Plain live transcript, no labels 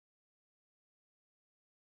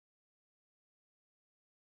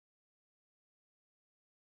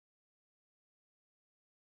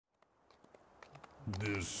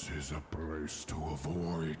This is a place to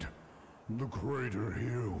avoid. The crater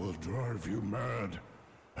here will drive you mad,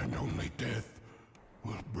 and only death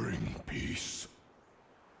will bring peace.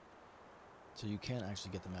 So you can't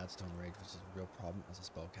actually get the Madstone Rage, which is a real problem as a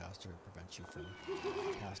spellcaster. It prevents you from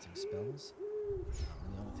casting spells.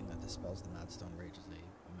 And the only thing that dispels the Madstone Rage is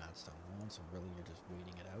a Madstone wand, so really you're just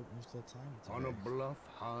waiting it out most of the time. On a bluff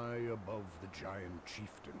high above the giant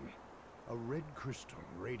chieftain, a red crystal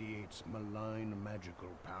radiates malign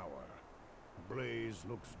magical power. Blaze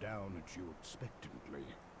looks down at you expectantly.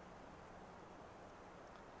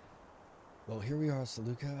 Well, here we are,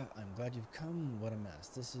 Saluka. I'm glad you've come. What a mess.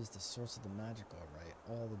 This is the source of the magic, alright.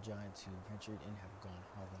 All the giants who ventured in have gone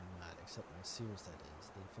hoveling mad, except my seers, that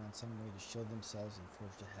is. They found some way to shield themselves and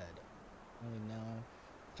forged ahead. Only now,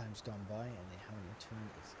 time's gone by, and they haven't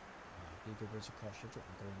returned. It's big Razorclaw shifter.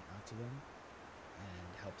 I'm going after them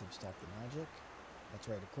and help them stop the magic. That's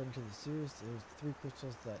right. According to the seers, there's 3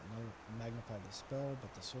 crystals that magnify the spell,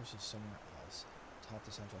 but the source is somewhere else. Top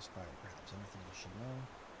the central spiral, perhaps. Anything you should know?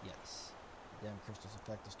 Yes. Damn crystals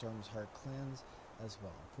affect the Storm's Heart clans as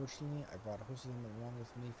well. Unfortunately, I brought a host of them along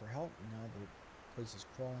with me for help. Now the place is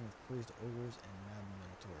crawling with crazed ogres and mad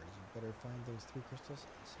minotaurs. You better find those 3 crystals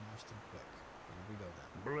and smash them quick. Here we go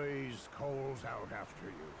then. Blaze calls out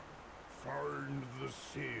after you. Find the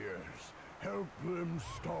seers. Help them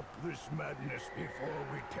stop this madness before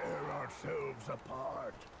we tear ourselves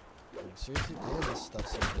apart. Like, seriously, all of this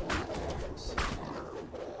stuff's so ridiculous.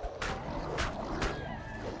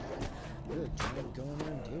 You're a giant, go in there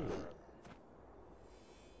and deal with it.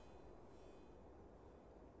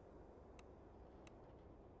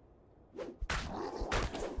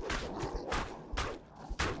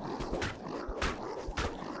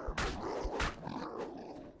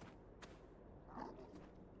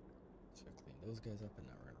 So clean those guys up, and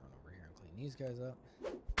now we're gonna run over here and clean these guys up.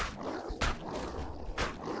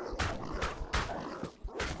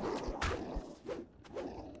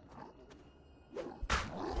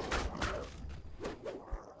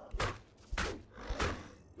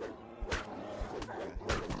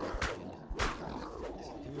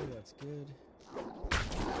 That's good.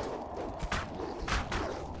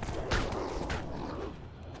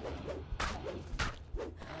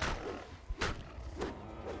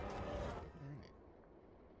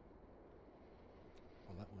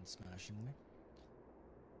 Well, that one's smashingly.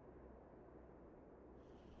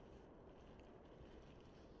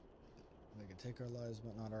 They can take our lives,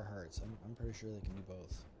 but not our hearts. I'm pretty sure they can do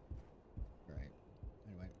both. Right.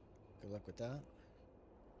 Anyway, good luck with that.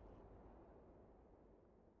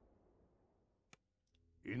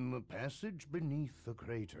 In the passage beneath the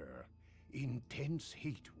crater, intense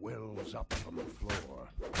heat wells up from the floor.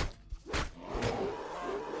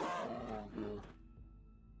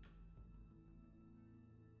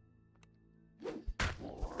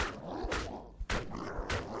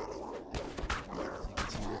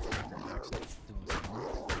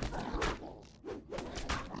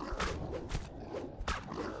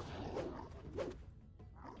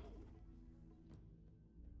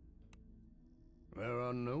 There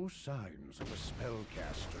are no signs of a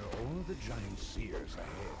spellcaster or the giant seers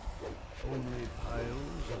ahead. Only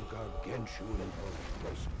piles of gargantuan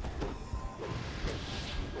bones.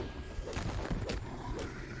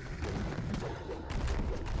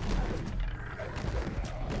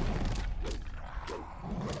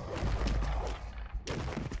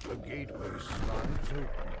 The gateway slides open,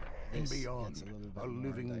 and beyond, a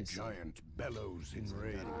living giant bellows in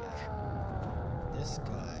rage. This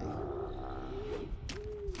guy.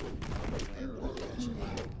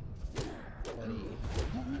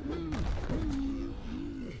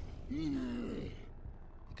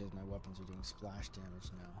 Because my weapons are doing splash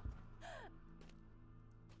damage now.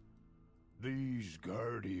 These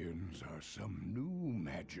guardians are some new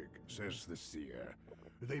magic, says the seer.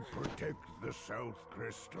 They protect the South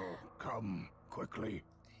Crystal. Come, quickly.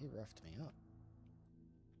 He roughed me up.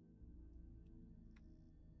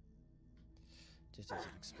 Just as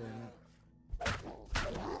an experiment.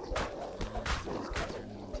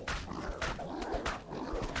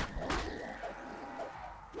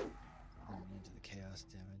 Into the chaos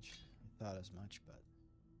damage. I thought as much, but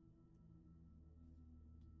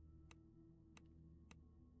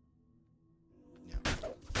yeah.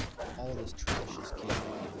 All this trash is killing me.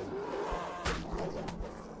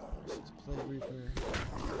 This is a Plague Reaper.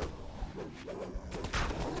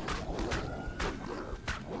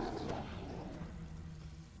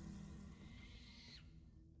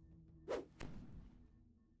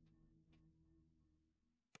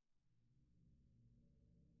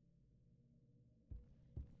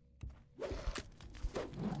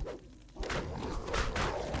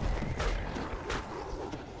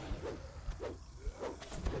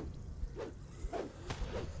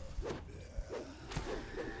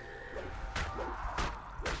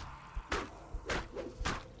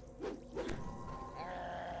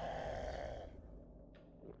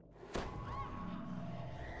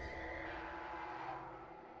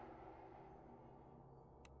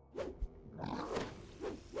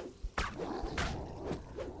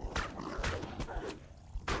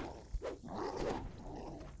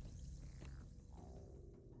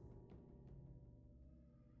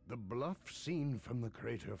 rough scene from the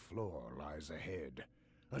crater floor lies ahead.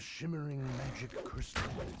 A shimmering magic crystal.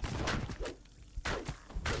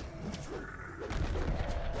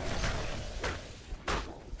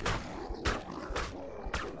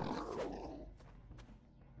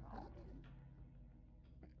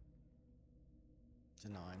 So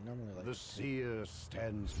no, I normally like The seer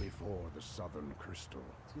stands before the southern crystal,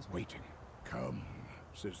 waiting. Come,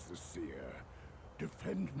 says the seer.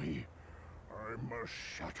 Defend me. I must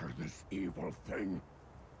shatter this evil thing.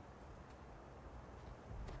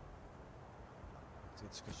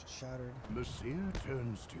 Let's get crystal shattered. The seer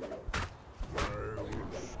turns to you. I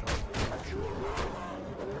will stop what you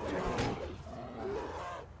protect me.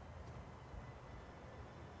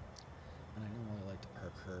 And I normally like to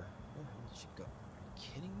park her. Where did she go? Are you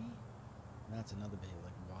kidding me? And that's another bit.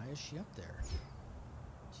 Like, why is she up there?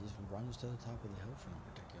 She just runs to the top of the hill for no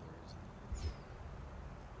particular reason.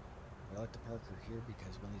 I like to park her here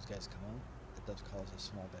because when these guys come out, it does cause a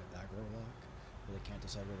small bit of aggro lock, where they can't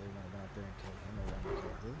decide whether they want to run up there and kill him or run and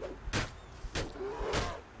kill her.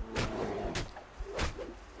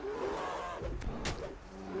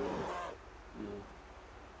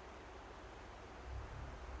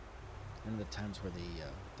 And the times where the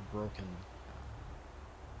broken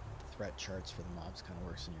threat charts for the mobs kind of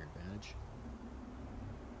works in your advantage.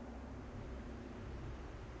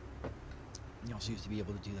 You also used to be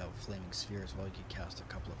able to do that with flaming spheres. Well, you could cast a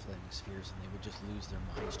couple of flaming spheres and they would just lose their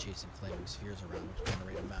minds chasing flaming spheres around, which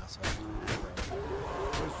generate a massive aggro.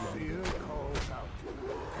 The seer calls out,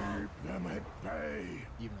 keep them at bay.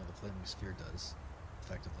 Even though the flaming sphere does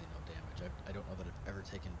effectively no damage. I don't know that I've ever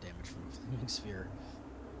taken damage from a flaming sphere.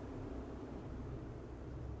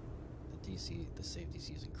 The save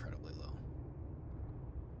DC is incredibly low.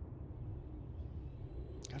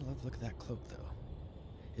 Gotta love the look at that cloak though.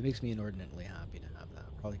 It makes me inordinately happy to have that.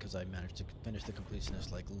 Probably because I managed to finish the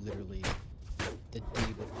completionist like literally the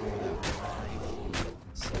day before that was night.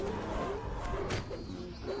 So,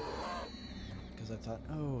 because I thought,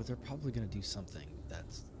 oh, they're probably going to do something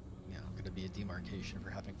that's, you know, going to be a demarcation for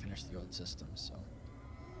having finished the old system. So,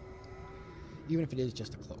 even if it is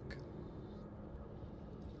just a cloak,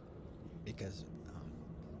 because,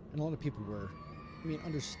 and a lot of people were, I mean,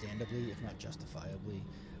 understandably, if not justifiably,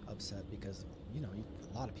 upset because, you know,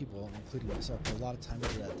 a lot of people, including myself, put a lot of time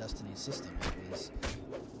into that Destiny system.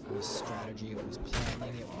 It was strategy, it was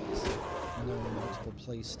planning, it was knowing multiple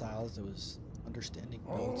play styles, it was understanding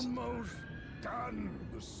builds. Almost done,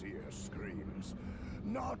 the seer screams.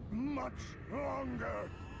 Not much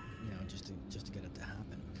longer. You know, just to get it to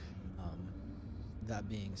happen. That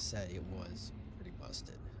being said, it was pretty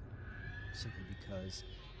busted. Simply because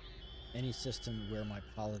any system where my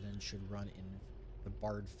paladin should run in the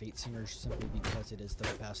Bard Fatesinger simply because it is the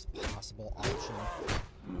best possible option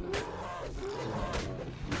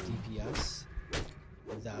DPS,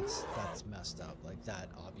 that's messed up. Like, that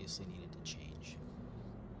obviously needed to change.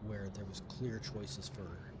 Where there was clear choices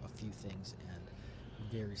for a few things and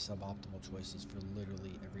very suboptimal choices for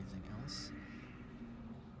literally everything else.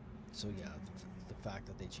 So yeah, the fact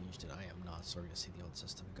that they changed it, I am not sorry to see the old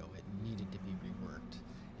system go. It needed to be reworked.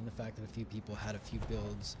 And the fact that a few people had a few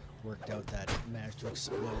builds worked out that managed to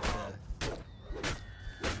exploit the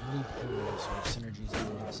loopholes or synergies in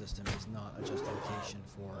the old system is not a justification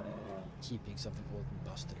for keeping something old and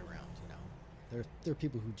busted around, you know. There are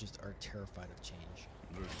people who just are terrified of change.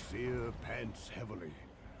 The seer pants heavily.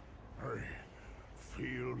 I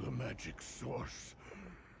feel the magic source.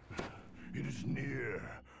 It is near,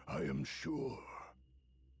 I am sure.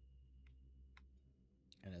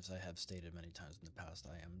 And as I have stated many times in the past,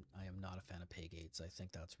 I am not a fan of pay gates. I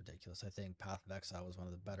think that's ridiculous. I think Path of Exile was one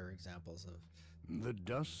of the better examples of the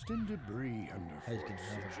dust and debris underfoot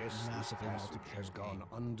suggests this massively passage has multiplayer gone game.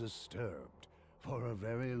 undisturbed for a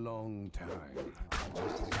very long time.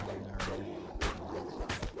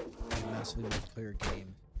 A massively multiplayer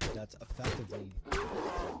game that's effectively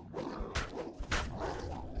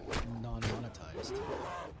non-monetized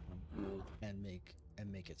and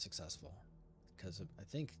make it successful. Because I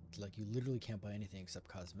think, like, you literally can't buy anything except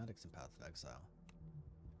cosmetics in Path of Exile.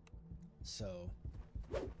 So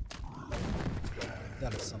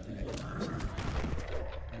that is something I can absolutely,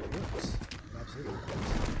 and it works. It absolutely works.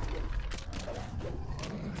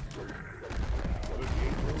 The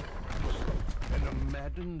gate opens, and a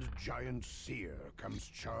maddened giant seer comes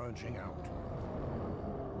charging out.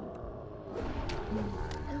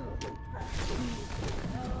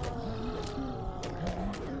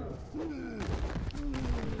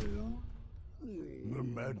 The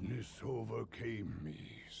madness overcame me,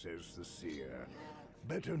 says the seer.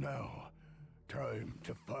 Better now. Time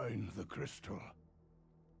to find the crystal.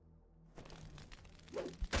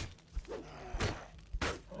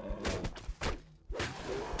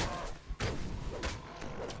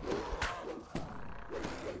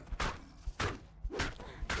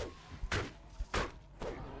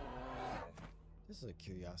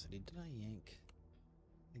 curiosity, did I yank?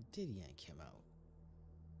 I did yank him out.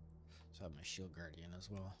 So I have my shield guardian as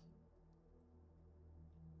well.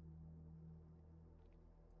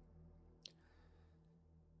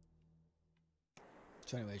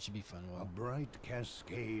 So anyway, it should be fun. A bright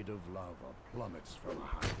cascade of lava plummets from a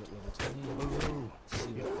height. Level 20. Below, See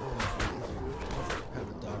what kind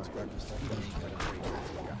of dog's breakfast I've done. You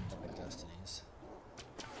gotta my destinies.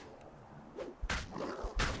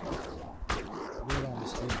 Weird on the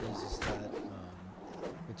street is that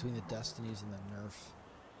between the destinies and the nerf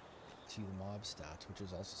to the mob stats, which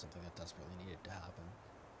is also something that desperately needed to happen,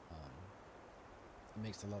 it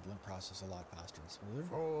makes the leveling process a lot faster and smoother.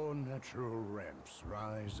 4 natural ramps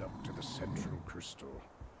rise up to the central crystal.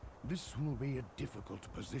 This will be a difficult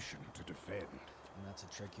position to defend. And that's a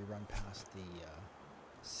trick. You run past the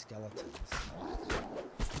skeletons.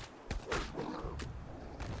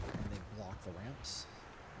 And they block the ramps.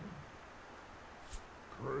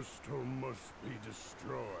 Crystal must be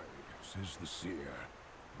destroyed, says the seer.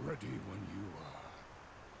 Ready when you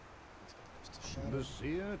are. The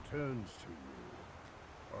seer turns to you.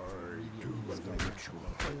 I do the ritual.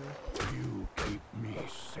 You keep me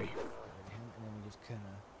safe. And then we just kind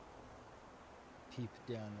of peep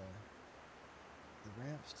down the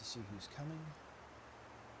ramps to see who's coming.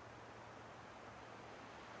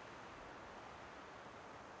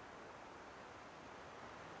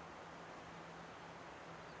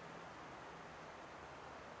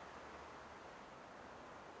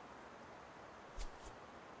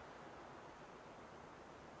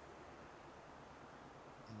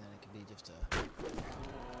 Be just a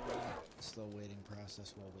slow waiting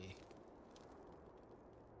process while we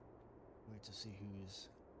wait to see who's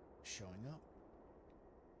showing up.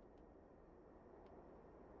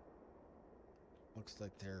 Looks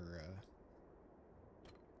like they're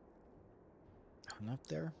hung up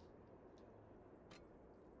there.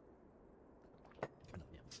 I'm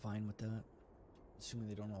fine with that, assuming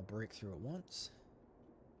they don't all break through at once.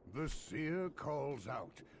 The seer calls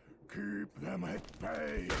out, keep them at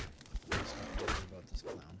bay! Let's not worry about this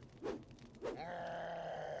clown.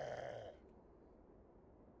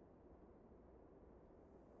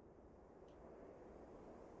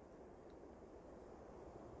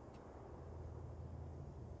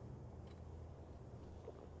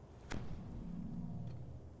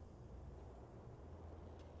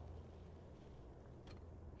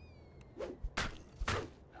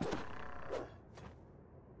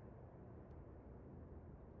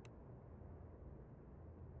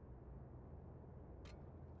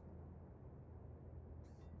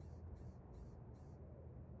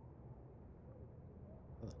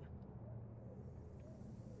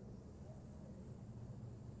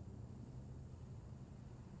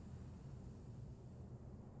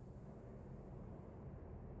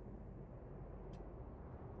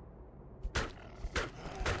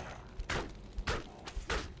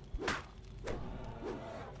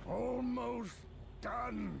 Almost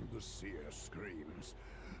done, the seer screams.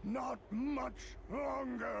 Not much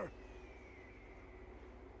longer.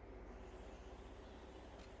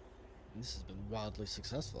 This has been wildly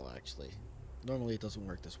successful, actually. Normally it doesn't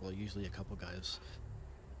work this well. Usually a couple guys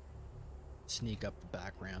sneak up the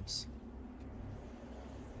back ramps.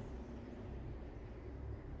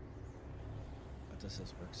 But this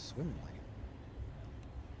has worked swimmingly.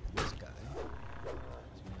 This guy is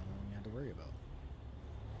the only one we had to worry about.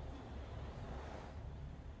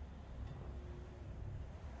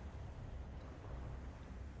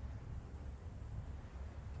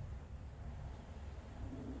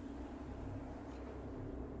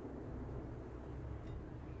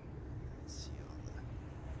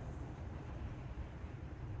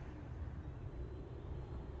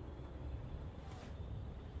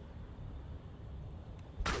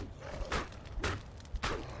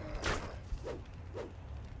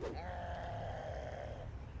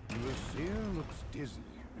 The seer looks dizzy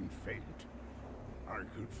and faint. I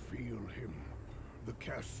could feel him, the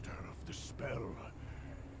caster of the spell.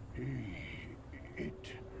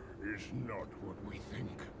 It is not what we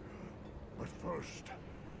think. But first,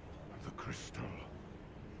 the crystal.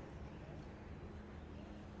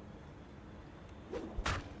 Didn't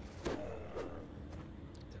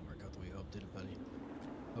work out the way you hoped, did it, buddy?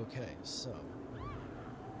 Okay, so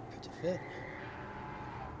cut to fit.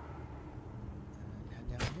 And head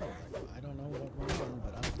down here. I don't know what we're doing,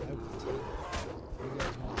 but I will take it. If you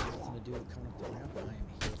guys want nothing to do with coming up the ramp, I am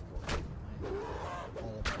here for it. I am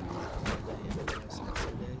all about it. Some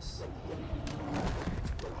days.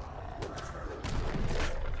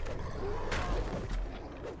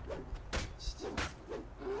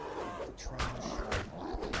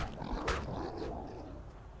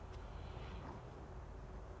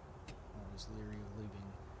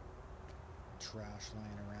 trash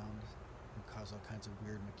lying around and cause all kinds of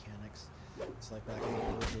weird mechanics. It's like back in the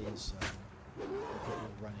old days, people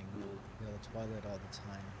were running, the Twilight all the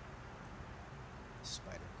time.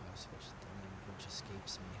 Spider Quest, which the name of which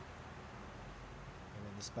escapes me. And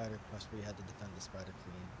in the Spider Quest where you had to defend the Spider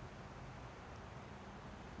Queen,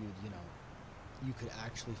 you could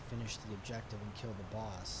actually finish the objective and kill the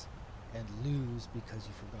boss and lose because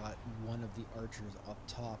you forgot one of the archers up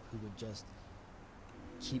top who would just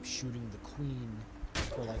keep shooting the queen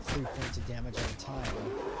for like 3 points of damage at a time,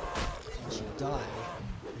 and she'd die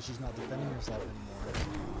because she's not defending herself anymore.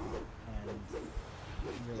 And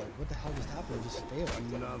you're like, what the hell just happened? You just failed.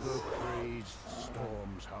 Another crazed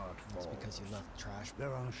storm's heart falls. It's because you left trash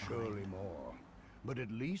There are behind. surely more, but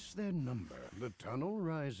at least their number. The tunnel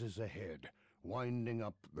rises ahead, winding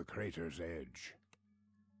up the crater's edge.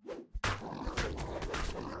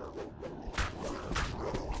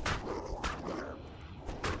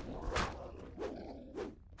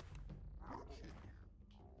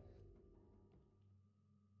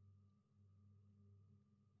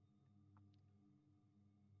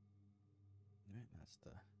 Alright, that's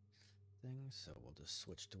the thing, so we'll just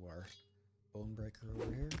switch to our bone breaker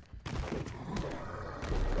over here.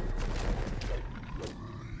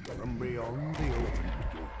 From beyond the opened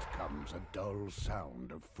gate comes a dull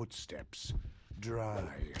sound of footsteps, dry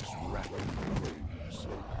as rattling wings. So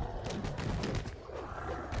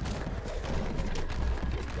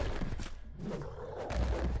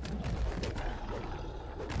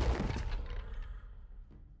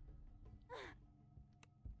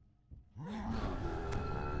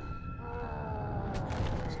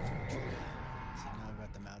now I've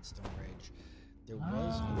got the Madstone Rage. There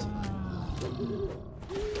was a time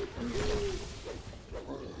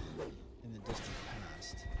in the distant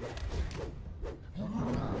past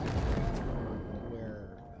where,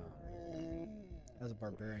 as a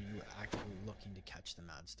barbarian, you were actually looking to catch the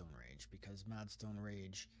Madstone Rage, because Madstone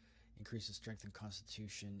Rage increases strength and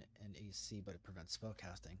constitution and AC, but it prevents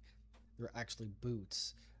spellcasting. There are actually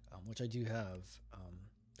boots, which I do have,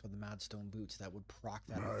 called the Madstone boots, that would proc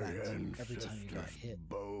that effect every time you got hit.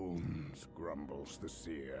 Bones, grumbles the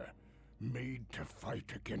seer, made to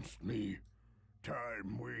fight against me.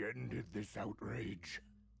 Time we ended this outrage.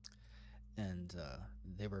 And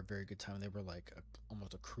they were a very good time. They were like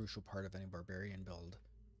almost a crucial part of any barbarian build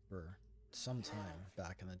for some time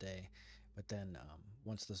back in the day. But then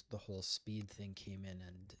once the whole speed thing came in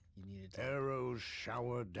and you needed to... Arrows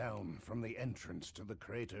shower down from the entrance to the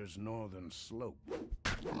crater's northern slope.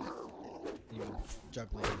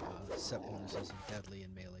 Juggling set bonuses and deadly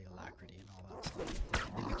and melee alacrity and all that stuff.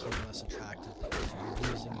 They became less attractive because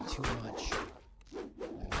you're using too much.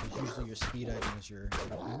 Because usually your speed item is your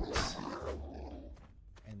boots.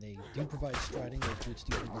 And they do provide striding, those boots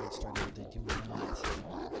do provide striding, but they do not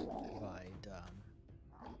provide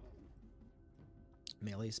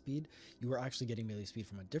melee speed. You were actually getting melee speed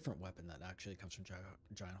from a different weapon that actually comes from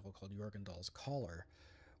Gianthold called Jorgendahl's Collar,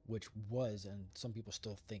 which was, and some people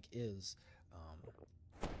still think is,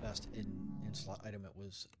 best in slot item. It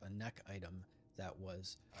was a neck item that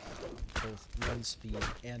was both run speed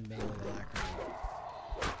and melee alacrity,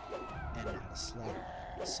 and it had a slot on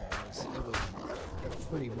it. So it was a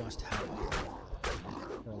pretty must-have item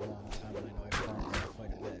for a long time, and I know I farmed them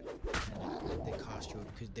quite a bit. And they cost you,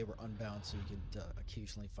 because they were unbound, so you could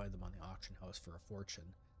occasionally find them on the auction house for a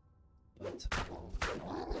fortune. But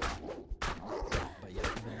yeah,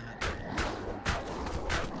 even that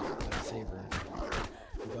I favor.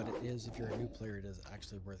 But it is, if you're a new player, it is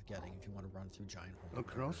actually worth getting if you want to run through Gianthold.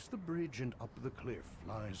 Across the bridge and up the cliff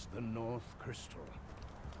lies the North Crystal.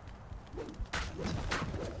 You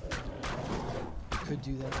could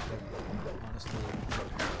do that, but honestly,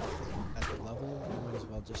 at the level, you might as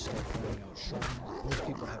well just start finding out shrine. Most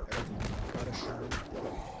people have everything but a shrine.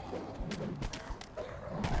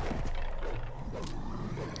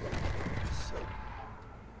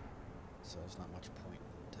 So there's not much point.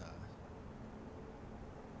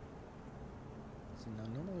 So now,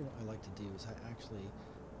 normally what I like to do is I actually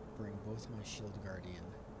bring both my Shield Guardian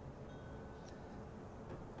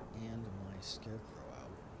and my Scarecrow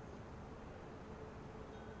out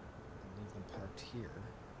and leave them parked here.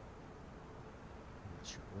 I'm not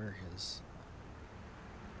sure where his...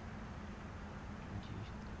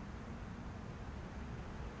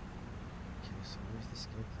 Okay, so where's the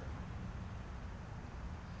Scarecrow?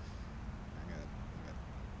 I got it.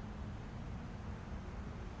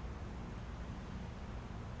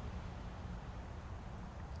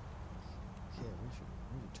 Okay, where's your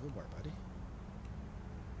toolbar, buddy?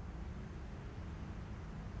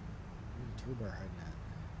 Where's your toolbar hiding at?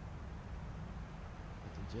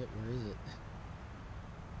 Like legit, where is it?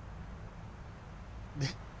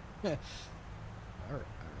 Alright. Oh,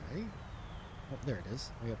 there it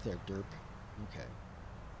is. Way up there, derp. Okay.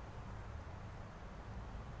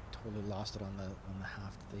 Totally lost it on the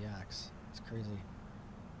haft of the axe. It's crazy.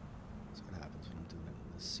 That's what happens when I'm doing it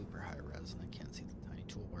in the super high res and I can't see the tiny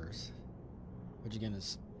toolbars. Which again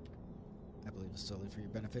is, I believe, is solely for your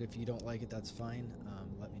benefit. If you don't like it, that's fine.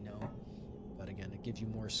 Let me know. But again, it gives you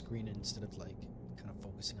more screen instead of like kind of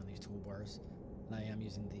focusing on these toolbars. And I am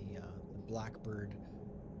using the Blackbird.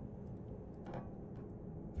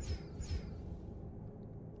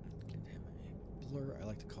 Give him a blur. I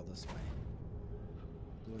like to call this my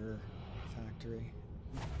blur factory.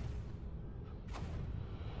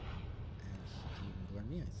 And he can even blur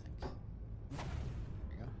me, I think.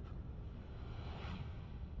 There you go.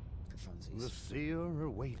 For funsies. The seer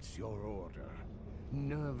awaits your order.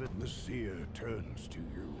 Nervous, the seer turns to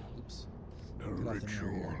you. Oops. The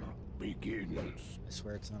ritual begins. I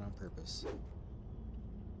swear it's not on purpose.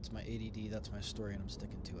 It's my ADD, that's my story, and I'm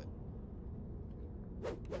sticking to it.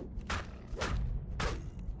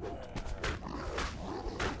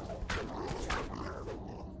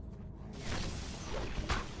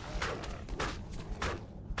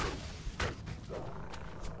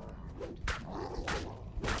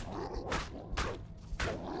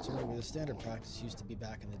 So maybe the standard practice used to be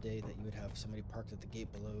back in the day that you would have somebody parked at the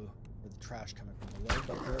gate below with the trash coming from below,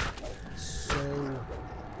 but they're so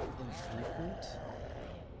infrequent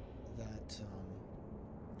that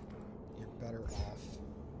you're better off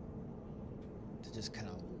to just kind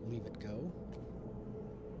of leave it go.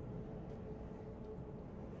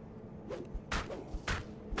 And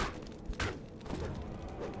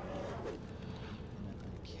then I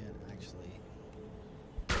can't actually...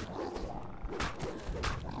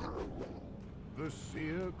 The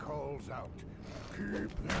seer calls out, keep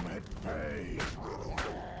them at bay. Nice.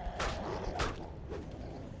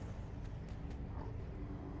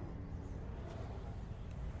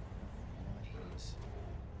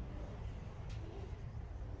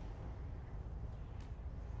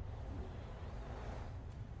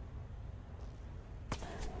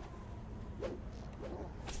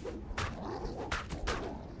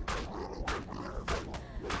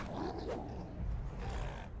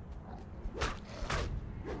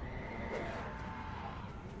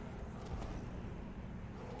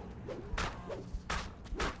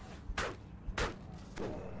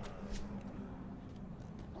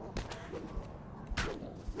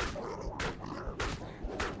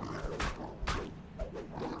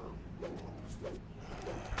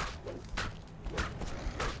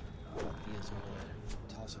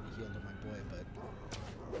 Tossing a heel to my boy, but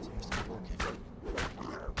it seems to be working.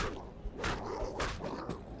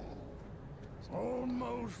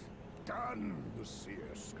 Almost done, the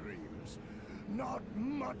seer screams. Not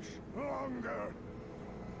much longer.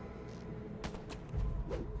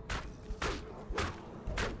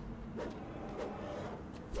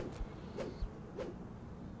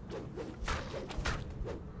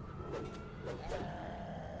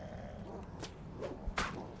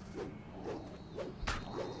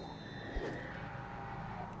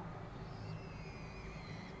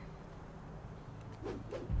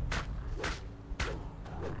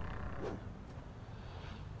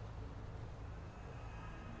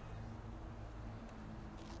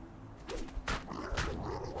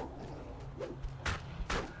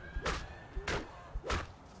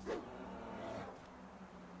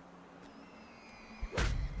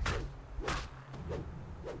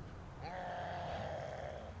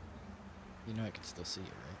 You know I can still see you,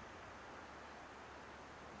 right?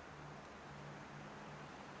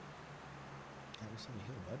 Yeah, we're still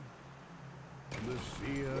heal, bud. The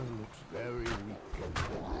seer looks very weak.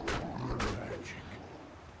 The magic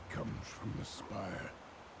comes from the spire.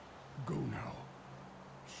 Go now.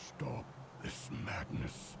 Stop this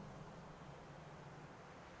madness.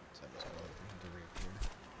 So I just gotta wait for him to reappear.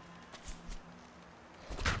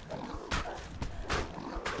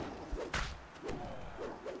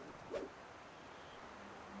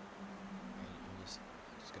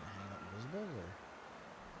 Just gonna hang out invisible, or?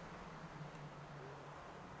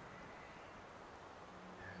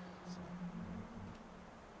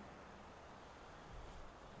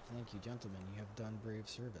 Thank you, gentlemen. You have done brave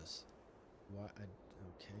service. Why? Okay.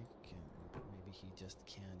 Maybe he just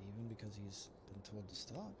can't even because he's been told to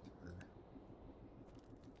stop, or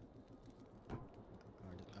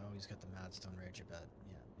oh, he's got the Madstone rage. I bet.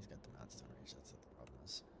 Yeah, he's got the Madstone rage. That's what the problem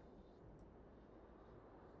is.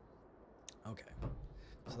 Okay,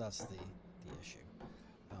 so that's the issue.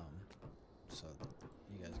 So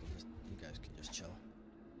you guys can just chill.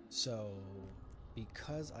 So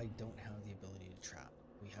because I don't have the ability to trap,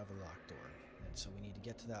 we have a locked door, and so we need to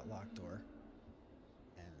get to that locked door.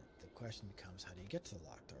 And question becomes, how do you get to the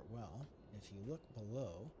locked door? Well, if you look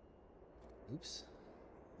below... Oops.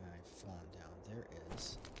 I've fallen down. There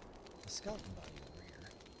is a skeleton body over here.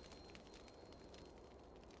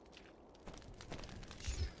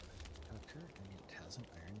 And it has an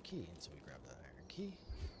iron key, and so we grab that iron key.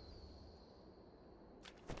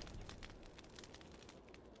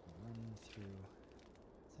 Run through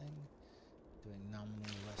thing, doing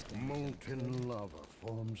nominally less damage. Molten lava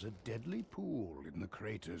forms a deadly pool in the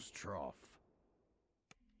crater's trough.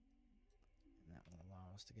 And that will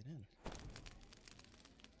allow us to get in.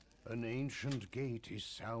 An ancient gate is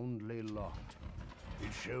soundly locked.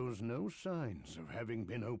 It shows no signs of having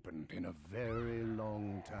been opened in a very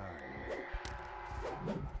long time.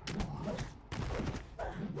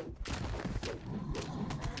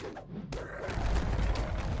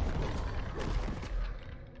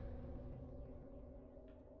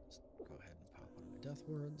 Let's go ahead and pop one of my death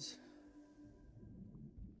words.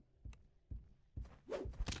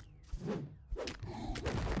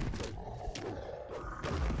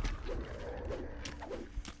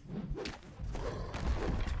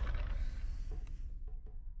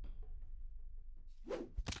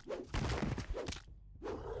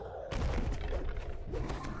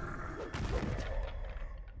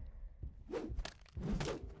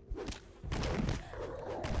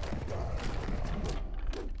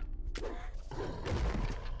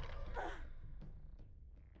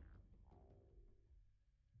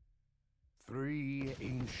 Three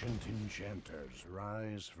ancient enchanters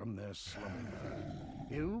rise from their slumber,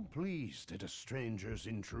 ill-pleased at a stranger's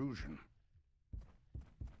intrusion.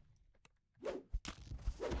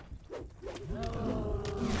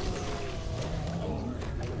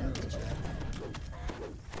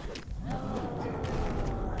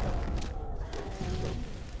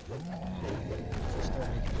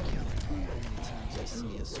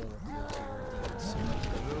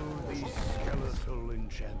 Though these skeletal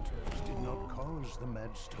enchanters did not cause the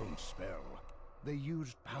Madstone spell, they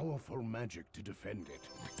used powerful magic to defend it.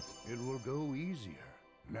 It will go easier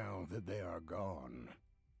now that they are gone.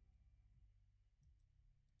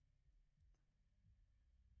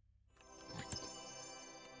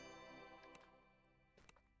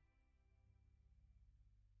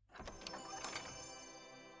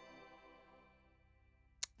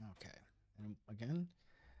 Okay, and again,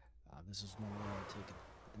 this is when we want to take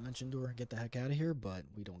a dimension door and get the heck out of here, but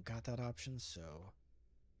we don't got that option, so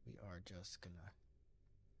we are just gonna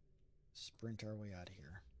sprint our way out of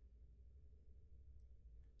here.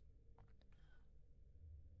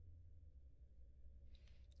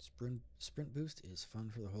 Sprint boost is fun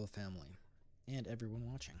for the whole family and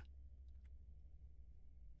everyone watching.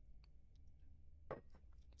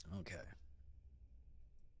 Okay.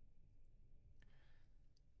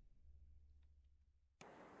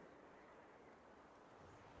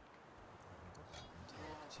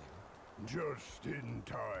 Just in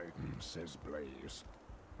time, says Blaze.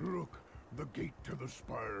 Look, the gate to the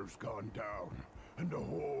spire's gone down, and a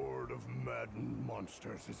horde of maddened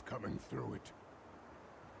monsters is coming through it.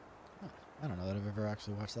 Huh. I don't know that I've ever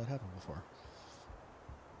actually watched that happen before.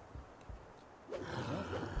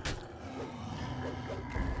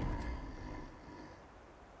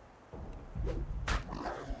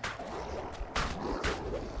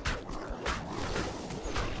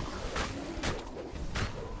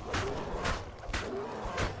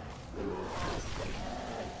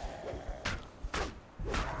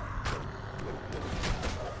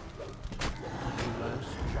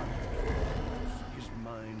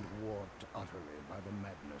 Utterly by the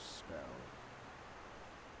madness spell.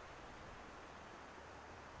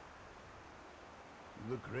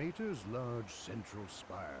 The crater's large central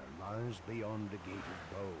spire lies beyond a gate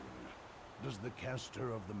of bone. Does the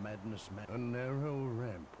caster of the madness a narrow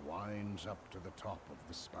ramp winds up to the top of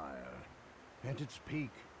the spire. At its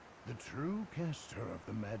peak, the true caster of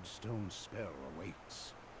the Madstone spell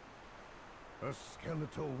awaits. A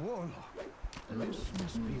skeletal warlock. This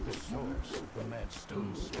must be the source of the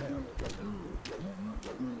Madstone spell.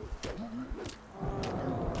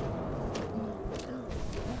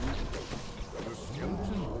 The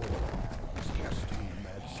skeleton warlock is casting the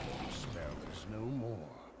Madstone spells no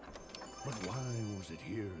more. But why was it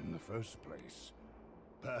here in the first place?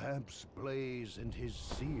 Perhaps Blaze and his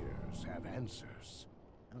seers have answers.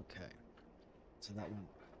 Okay. So that went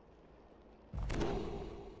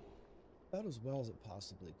about as well as it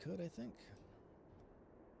possibly could, I think.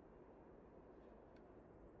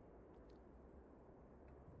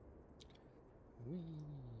 Whee! I'm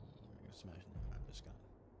gonna smash it. I'm just gonna.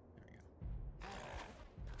 There we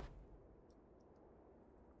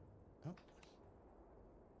go.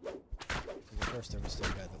 Oh. At first, there was still a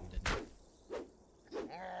guy that we didn't.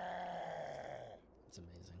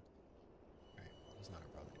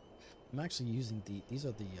 I'm actually using these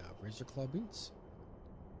are the Razorclaw boots,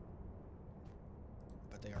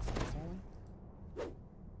 but they are free falling.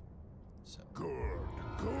 So Good,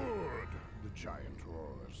 good, the giant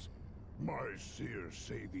roars. My seers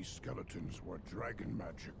say these skeletons were dragon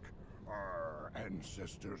magic. Our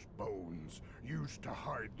ancestors' bones used to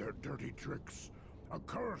hide their dirty tricks. A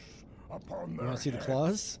curse upon you their want to see the heads.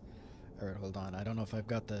 claws? All right, hold on. I don't know if I've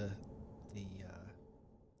got the